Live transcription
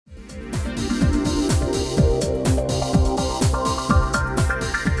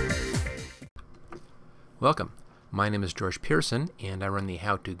Welcome. My name is George Pearson and I run the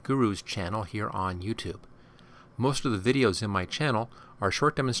How To Gurus channel here on YouTube. Most of the videos in my channel are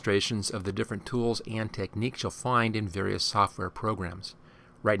short demonstrations of the different tools and techniques you'll find in various software programs.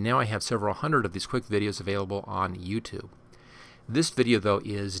 Right now I have several hundred of these quick videos available on YouTube. This video though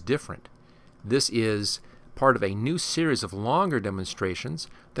is different. This is part of a new series of longer demonstrations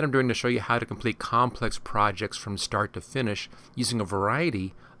that I'm doing to show you how to complete complex projects from start to finish using a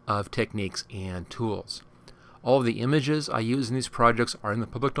variety of techniques and tools. All of the images I use in these projects are in the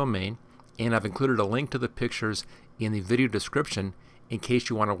public domain, and I've included a link to the pictures in the video description in case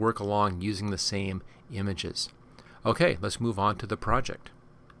you want to work along using the same images. Okay, let's move on to the project.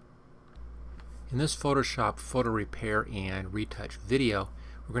 In this Photoshop photo repair and retouch video,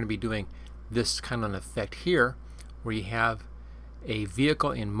 we're going to be doing this kind of an effect here where you have a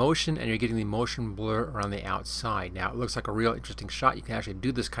vehicle in motion and you're getting the motion blur around the outside. Now it looks like a real interesting shot. You can actually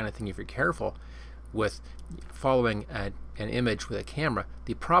do this kind of thing if you're careful with following an image with a camera.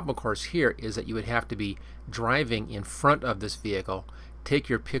 The problem of course here is that you would have to be driving in front of this vehicle, take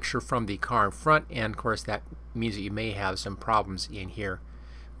your picture from the car in front, and of course that means that you may have some problems in here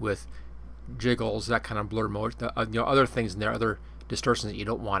with jiggles, that kind of blur mode, other things in there, other distortions that you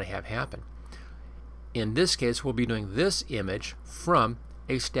don't want to have happen. In this case we'll be doing this image from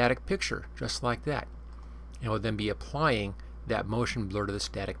a static picture just like that, and we'll then be applying that motion blur to the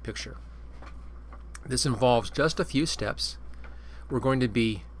static picture. This involves just a few steps. We're going to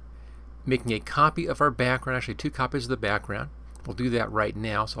be making a copy of our background, actually two copies of the background. We'll do that right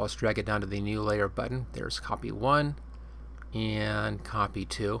now, so I'll just drag it down to the new layer button. There's copy 1 and copy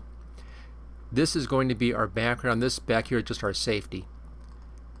 2. This is going to be our background. This back here is just our safety.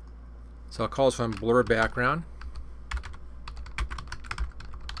 So I'll call this one blur background.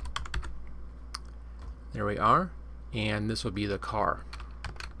 There we are. And this will be the car.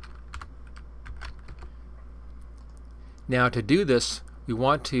 Now to do this, we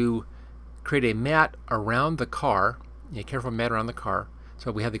want to create a mat around the car, a careful mat around the car.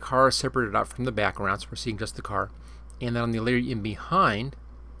 So we have the car separated out from the background, so we're seeing just the car. And then on the layer in behind,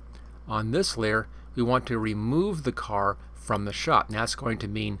 on this layer, we want to remove the car from the shot. And that's going to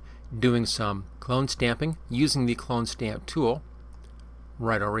mean doing some clone stamping using the clone stamp tool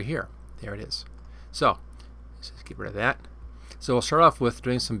right over here. There it is. So let's just get rid of that. So we'll start off with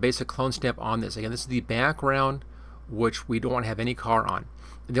doing some basic clone stamp on this. Again, this is the background which we don't want to have any car on.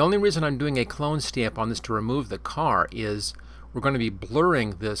 The only reason I'm doing a clone stamp on this to remove the car is we're going to be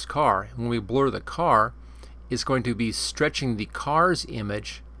blurring this car. When we blur the car, it's going to be stretching the car's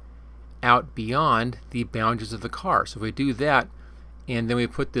image out beyond the boundaries of the car. So if we do that and then we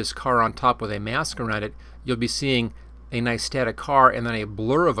put this car on top with a mask around it, you'll be seeing a nice static car and then a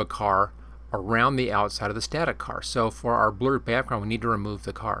blur of a car around the outside of the static car. So for our blurred background we need to remove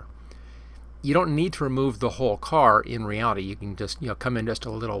the car. You don't need to remove the whole car in reality. You can just come in just a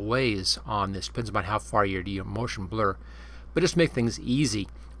little ways on this. Depends on how far you do your motion blur. But just to make things easy,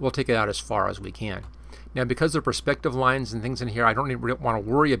 we'll take it out as far as we can. Now because of perspective lines and things in here, I don't even want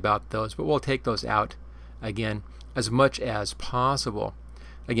to worry about those, but we'll take those out again as much as possible.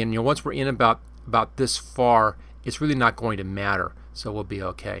 Again, once we're in about this far, it's really not going to matter, so we'll be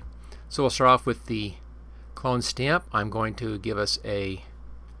okay. So we'll start off with the clone stamp. I'm going to give us a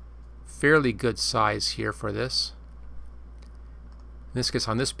fairly good size here for this. In this case,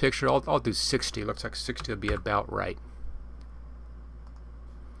 on this picture, I'll do 60. It looks like 60 will be about right.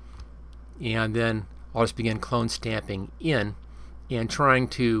 And then I'll just begin clone stamping in and trying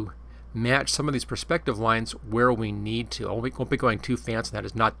to match some of these perspective lines where we need to. I won't be going too fancy. That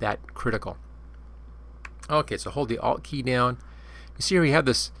is not that critical. Okay, so hold the Alt key down. You see here we have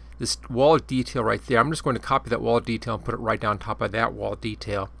this wall detail right there. I'm just going to copy that wall detail and put it right down top of that wall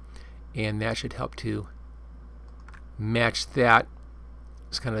detail. And that should help to match that.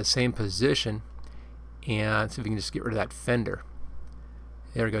 It's kind of the same position. And see if we can just get rid of that fender.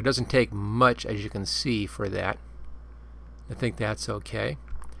 There we go. It doesn't take much, as you can see, for that. I think that's okay.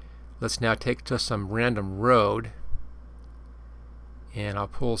 Let's now take just some random road and I'll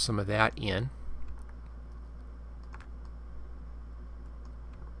pull some of that in.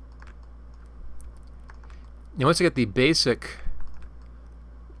 Now once I get the basic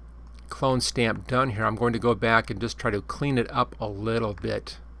clone stamp done here, I'm going to go back and just try to clean it up a little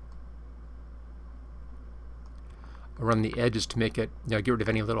bit around the edges to make it, get rid of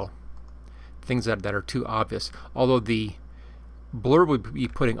any little things that are too obvious. Although the blur we'll be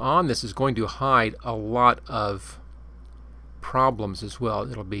putting on this is going to hide a lot of problems as well.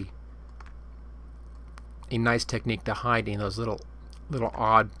 It'll be a nice technique to hide in those little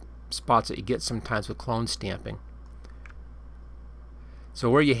odd spots that you get sometimes with clone stamping. So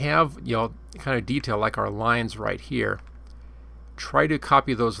where you have, kind of detail like our lines right here, try to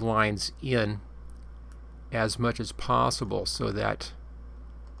copy those lines in as much as possible so that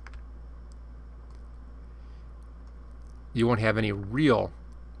you won't have any real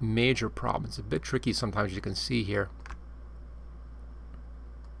major problems. It's a bit tricky sometimes, you can see here.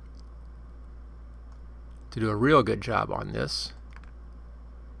 To do a real good job on this.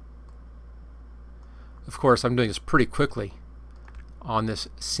 Of course, I'm doing this pretty quickly on this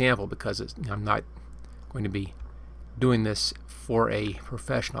sample because I'm not going to be doing this for a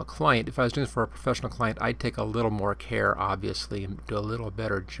professional client. If I was doing this for a professional client, I'd take a little more care, obviously, and do a little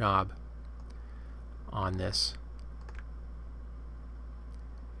better job on this.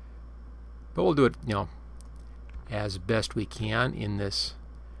 But we'll do it, as best we can in this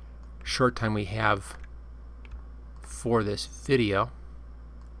short time we have for this video.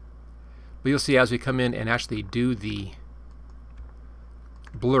 But you'll see as we come in and actually do the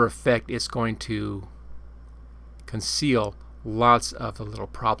blur effect, it's going to conceal lots of the little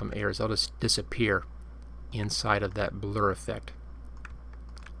problem areas. They'll just disappear inside of that blur effect.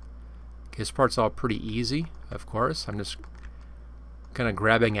 Okay, this part's all pretty easy, of course. I'm just kind of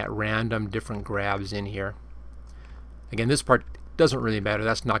grabbing at random different grabs in here. Again, this part doesn't really matter.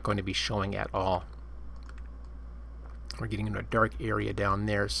 That's not going to be showing at all. We're getting into a dark area down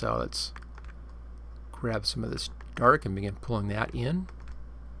there, so let's grab some of this dark and begin pulling that in.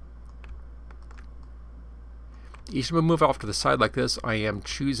 Each time I move off to the side like this, I am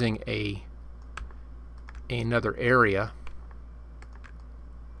choosing another area.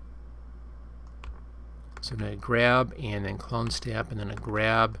 So I'm going to grab and then clone stamp, and then a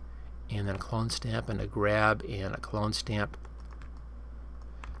grab and then a clone stamp, and a grab and a clone stamp.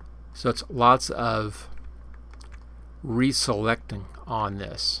 So it's lots of reselecting on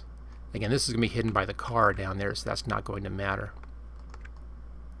this. Again, this is going to be hidden by the car down there, so that's not going to matter.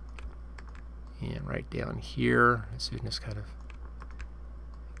 And right down here, so we can just kind of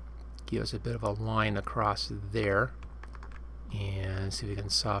give us a bit of a line across there. And see if we can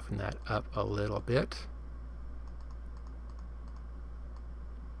soften that up a little bit.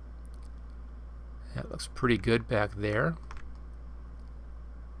 That looks pretty good back there.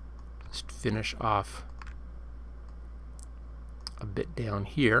 Just finish off a bit down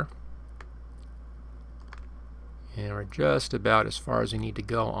here. And we're just about as far as we need to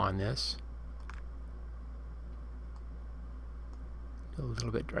go on this. A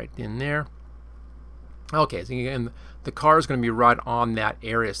little bit right in there. Okay, so again, the car is going to be right on that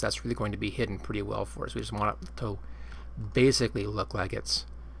area, so that's really going to be hidden pretty well for us. We just want it to basically look like it's,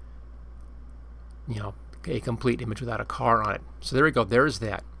 a complete image without a car on it. So there we go. There's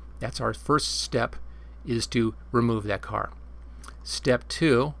that. That's our first step, is to remove that car. Step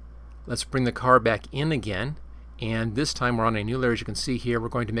 2, let's bring the car back in again, and this time we're on a new layer. As you can see here, we're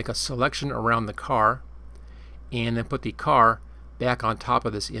going to make a selection around the car and then put the car back on top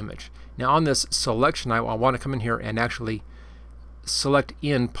of this image. Now on this selection, I want to come in here and actually select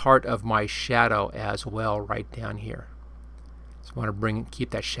in part of my shadow as well, right down here. So I want to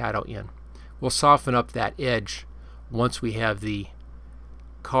keep that shadow in. We'll soften up that edge once we have the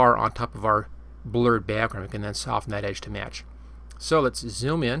car on top of our blurred background. We can then soften that edge to match. So let's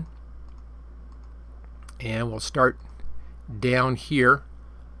zoom in, and we'll start down here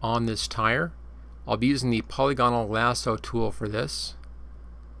on this tire. I'll be using the polygonal lasso tool for this.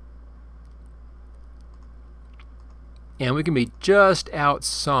 And we can be just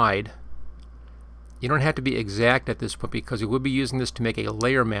outside. You don't have to be exact at this point because we will be using this to make a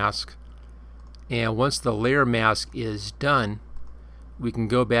layer mask. And once the layer mask is done, we can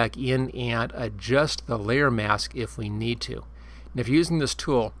go back in and adjust the layer mask if we need to. And if you're using this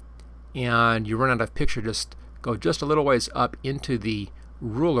tool and you run out of picture, just go just a little ways up into the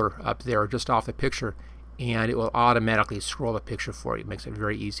ruler up there, just off the picture, and it will automatically scroll the picture for you. It makes it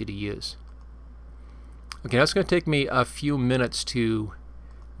very easy to use. Okay, that's going to take me a few minutes to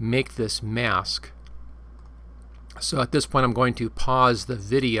make this mask. So at this point I'm going to pause the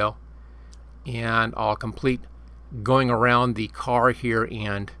video and I'll complete going around the car here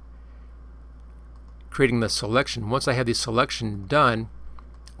and creating the selection. Once I have the selection done,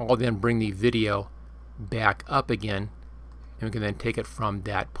 I'll then bring the video back up again, and we can then take it from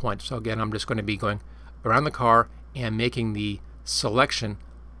that point. So again, I'm just going to be going around the car and making the selection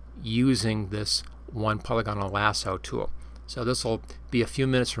using this one polygonal lasso tool. So this will be a few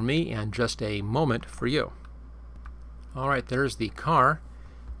minutes for me and just a moment for you. Alright, there's the car.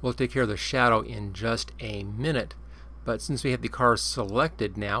 We'll take care of the shadow in just a minute, but since we have the car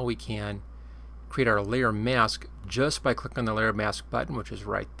selected now, we can create our layer mask just by clicking on the layer mask button, which is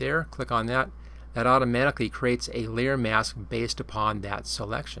right there. Click on that. that automatically creates a layer mask based upon that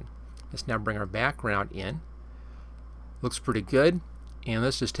selection. Let's now bring our background in. Looks pretty good. And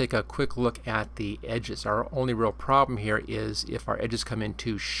let's just take a quick look at the edges. Our only real problem here is if our edges come in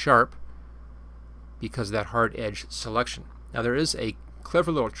too sharp because of that hard edge selection. Now there is a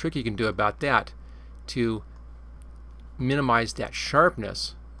clever little trick you can do about that to minimize that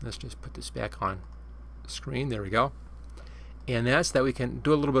sharpness. Let's just put this back on the screen. There we go. And that's that we can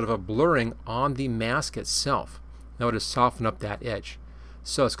do a little bit of a blurring on the mask itself. That would just soften up that edge.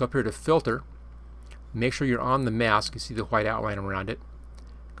 So let's go up here to Filter. Make sure you're on the mask. You see the white outline around it.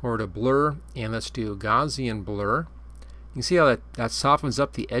 Go over to Blur, and let's do Gaussian Blur. You can see how that softens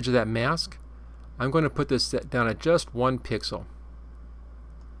up the edge of that mask. I'm going to put this down at just 1 pixel.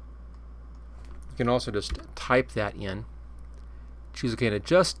 You can also just type that in. Choose OK, and it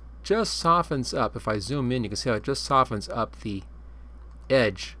just softens up. If I zoom in, you can see how it just softens up the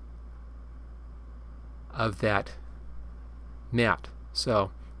edge of that matte.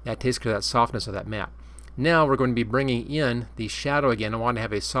 So that takes care of that softness of that matte. Now we're going to be bringing in the shadow again. I want to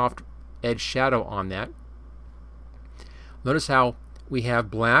have a soft edge shadow on that. Notice how we have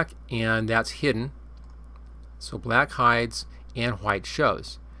black and that's hidden. So black hides and white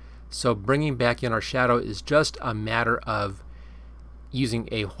shows. So bringing back in our shadow is just a matter of using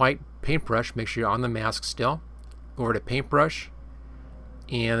a white paintbrush. Make sure you're on the mask still. Go over to Paintbrush,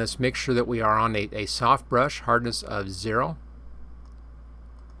 and let's make sure that we are on a soft brush, hardness of 0.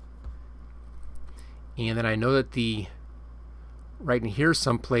 And then I know that the right in here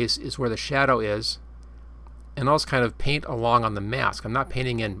someplace is where the shadow is, and I'll just kind of paint along on the mask. I'm not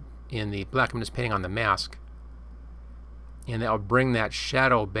painting in the black, I'm just painting on the mask, and that will bring that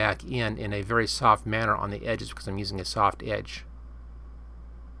shadow back in a very soft manner on the edges because I'm using a soft edge.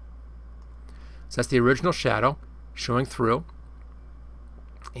 So that's the original shadow showing through,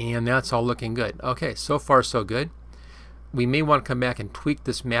 and that's all looking good. Okay, so far so good. We may want to come back and tweak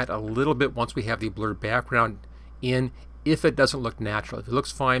this matte a little bit once we have the blurred background in, if it doesn't look natural. If it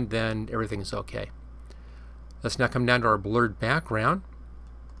looks fine, then everything's okay. Let's now come down to our blurred background,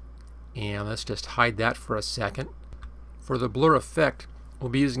 and let's just hide that for a second. For the blur effect, we'll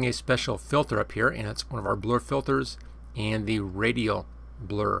be using a special filter up here, and it's one of our blur filters, and the radial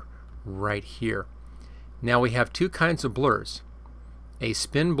blur right here. Now we have two kinds of blurs. A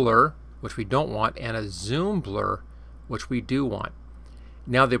spin blur, which we don't want, and a zoom blur, which we do want.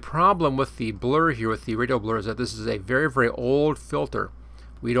 Now the problem with the blur here, with the radial blur, is that this is a very, very old filter.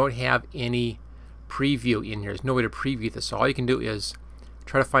 We don't have any preview in here. There's no way to preview this. So all you can do is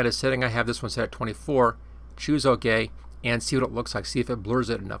try to find a setting. I have this one set at 24. Choose OK, and see what it looks like. See if it blurs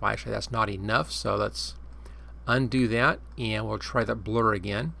it enough. Actually, that's not enough, so let's undo that, and we'll try that blur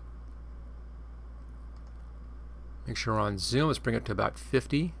again. Make sure we're on zoom. Let's bring it to about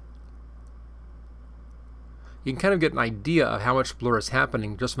 50. You can kind of get an idea of how much blur is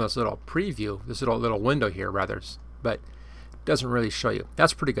happening just from this little preview, this little window here, rather, but it doesn't really show you.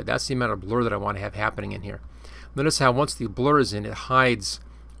 That's pretty good. That's the amount of blur that I want to have happening in here. Notice how once the blur is in, it hides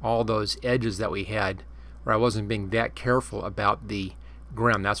all those edges that we had, where I wasn't being that careful about the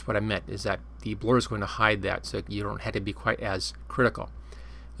ground. That's what I meant, is that the blur is going to hide that, so you don't have to be quite as critical.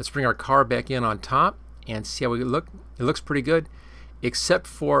 Let's bring our car back in on top and see how we look. It looks pretty good, except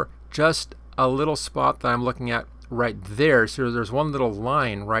for just a little spot that I'm looking at right there. So there's one little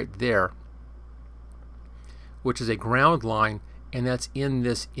line right there, which is a ground line, and that's in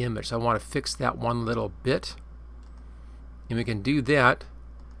this image. So I want to fix that one little bit, and we can do that.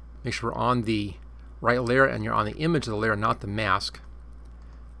 Make sure we're on the right layer and you're on the image of the layer, not the mask.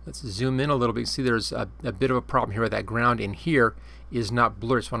 Let's zoom in a little bit. You see there's a bit of a problem here. That ground in here is not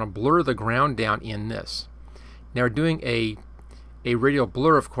blurred, so I want to blur the ground down in this. Now we're doing a radial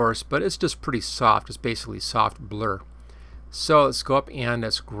blur, of course, but it's just pretty soft. It's basically soft blur. So let's go up and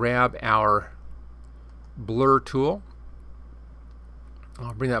let's grab our blur tool.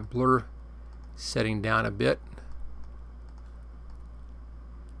 I'll bring that blur setting down a bit.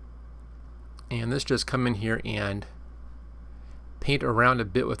 And let's just come in here and paint around a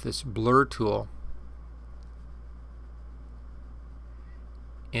bit with this blur tool.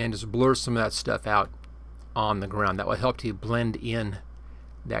 And just blur some of that stuff out on the ground. That will help to blend in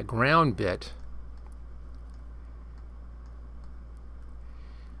that ground bit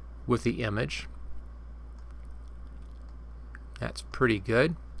with the image. That's pretty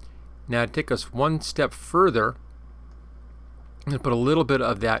good. Now to take us one step further, I'm going to put a little bit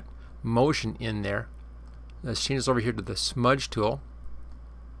of that motion in there. Let's change this over here to the smudge tool,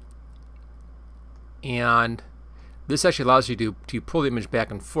 and this actually allows you to pull the image back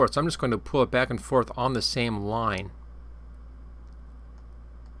and forth. So I'm just going to pull it back and forth on the same line.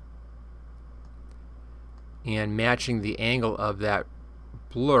 and matching the angle of that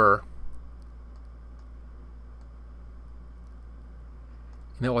blur.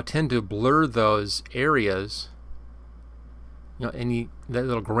 And it will tend to blur those areas, you know, that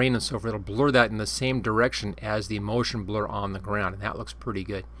little grain and so forth. It'll blur that in the same direction as the motion blur on the ground, and that looks pretty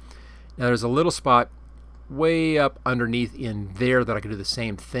good. Now there's a little spot way up underneath in there that I could do the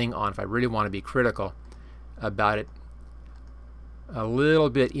same thing on if I really want to be critical about it. A little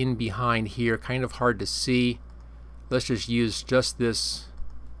bit in behind here, kind of hard to see. Let's just use just this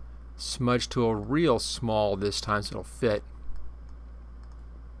smudge tool real small this time so it'll fit.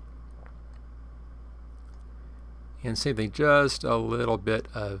 And same thing, just a little bit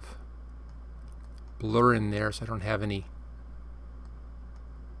of blur in there so I don't have any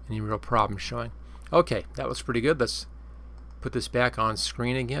real problem showing. Okay, that looks pretty good. Let's put this back on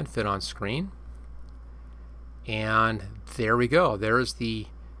screen again, fit on screen. And there we go. There's the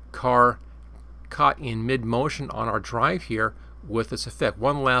car caught in mid-motion on our drive here with this effect.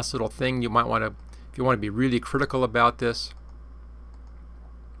 One last little thing you might want to, if you want to be really critical about this,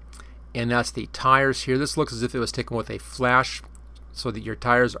 and that's the tires here. This looks as if it was taken with a flash so that your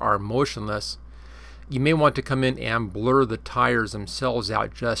tires are motionless. You may want to come in and blur the tires themselves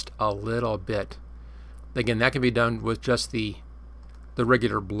out just a little bit. Again, that can be done with just the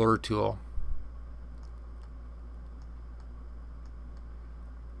regular blur tool.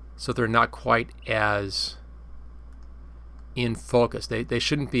 So they're not quite as in focus. They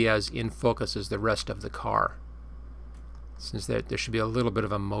shouldn't be as in focus as the rest of the car, since there should be a little bit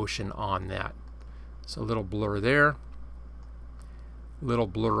of a motion on that. So a little blur there, little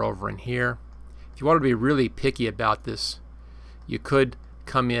blur over in here. If you want to be really picky about this, you could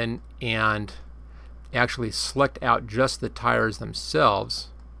come in and actually select out just the tires themselves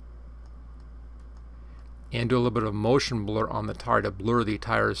and do a little bit of motion blur on the tire to blur the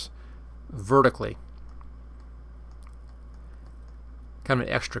tires vertically. Kind of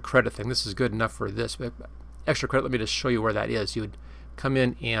an extra credit thing. This is good enough for this, but extra credit, let me just show you where that is. You would come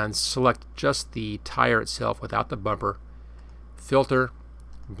in and select just the tire itself without the bumper, filter,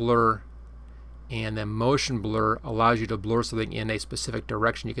 blur, and then motion blur allows you to blur something in a specific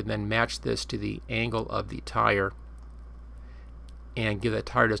direction. You can then match this to the angle of the tire and give that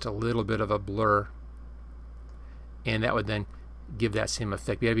tire just a little bit of a blur, and that would then give that same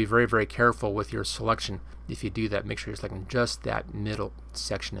effect. You got to be very, very careful with your selection if you do that. Make sure you're selecting just that middle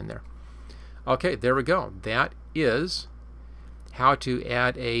section in there. Okay, there we go. That is how to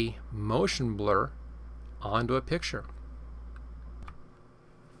add a motion blur onto a picture.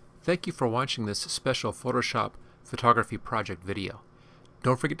 Thank you for watching this special Photoshop photography project video.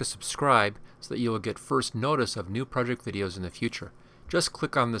 Don't forget to subscribe so that you will get first notice of new project videos in the future. Just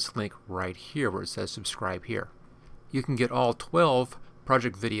click on this link right here where it says subscribe here. You can get all 12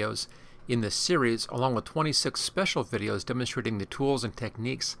 project videos in this series along with 26 special videos demonstrating the tools and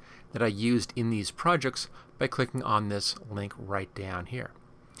techniques that I used in these projects by clicking on this link right down here.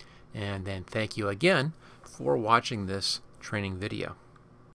 And then thank you again for watching this training video.